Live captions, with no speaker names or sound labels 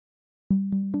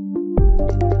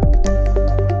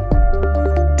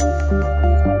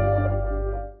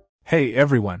Hey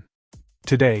everyone!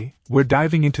 Today, we're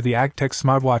diving into the AGPTEK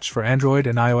Smartwatch for Android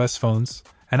and iOS phones,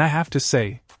 and I have to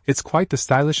say, it's quite the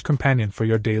stylish companion for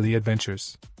your daily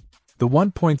adventures. The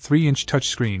 1.3-inch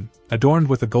touchscreen, adorned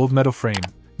with a gold metal frame,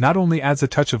 not only adds a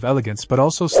touch of elegance but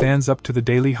also stands up to the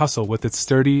daily hustle with its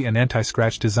sturdy and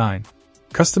anti-scratch design.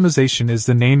 Customization is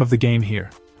the name of the game here,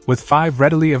 with 5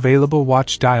 readily available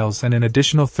watch dials and an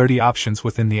additional 30 options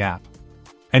within the app.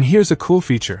 And here's a cool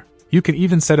feature. You can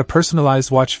even set a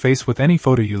personalized watch face with any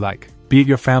photo you like, be it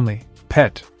your family,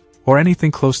 pet, or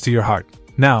anything close to your heart.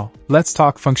 Now, let's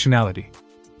talk functionality.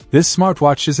 This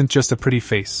smartwatch isn't just a pretty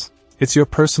face, it's your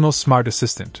personal smart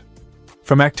assistant.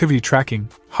 From activity tracking,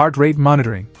 heart rate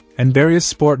monitoring, and various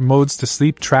sport modes to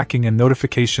sleep tracking and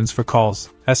notifications for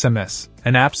calls, SMS,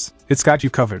 and apps, it's got you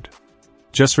covered.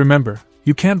 Just remember,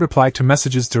 you can't reply to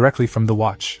messages directly from the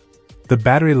watch. The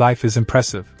battery life is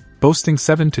impressive, boasting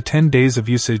 7 to 10 days of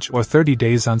usage or 30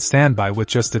 days on standby with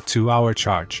just a 2-hour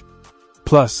charge.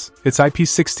 Plus, it's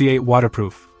IP68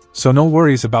 waterproof, so no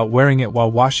worries about wearing it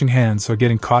while washing hands or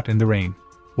getting caught in the rain.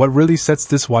 What really sets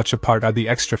this watch apart are the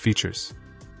extra features.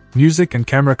 Music and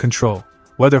camera control,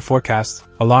 weather forecasts,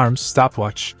 alarms,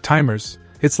 stopwatch, timers.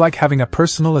 It's like having a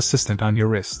personal assistant on your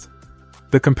wrist.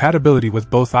 The compatibility with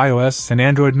both iOS and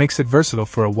Android makes it versatile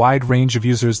for a wide range of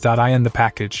users. In the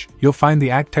package, you'll find the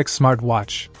AGPTEK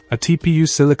Smartwatch, a TPU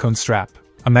silicone strap,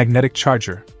 a magnetic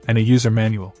charger, and a user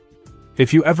manual.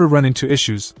 If you ever run into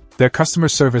issues, their customer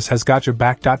service has got your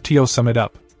back. To sum it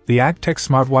up, the AGPTEK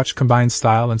Smartwatch combines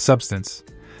style and substance,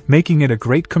 making it a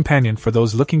great companion for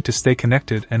those looking to stay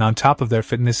connected and on top of their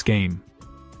fitness game.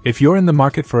 If you're in the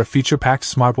market for a feature-packed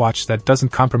smartwatch that doesn't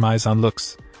compromise on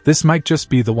looks, this might just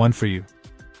be the one for you.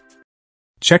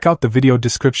 Check out the video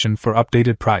description for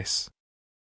updated price.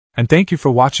 And thank you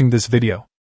for watching this video.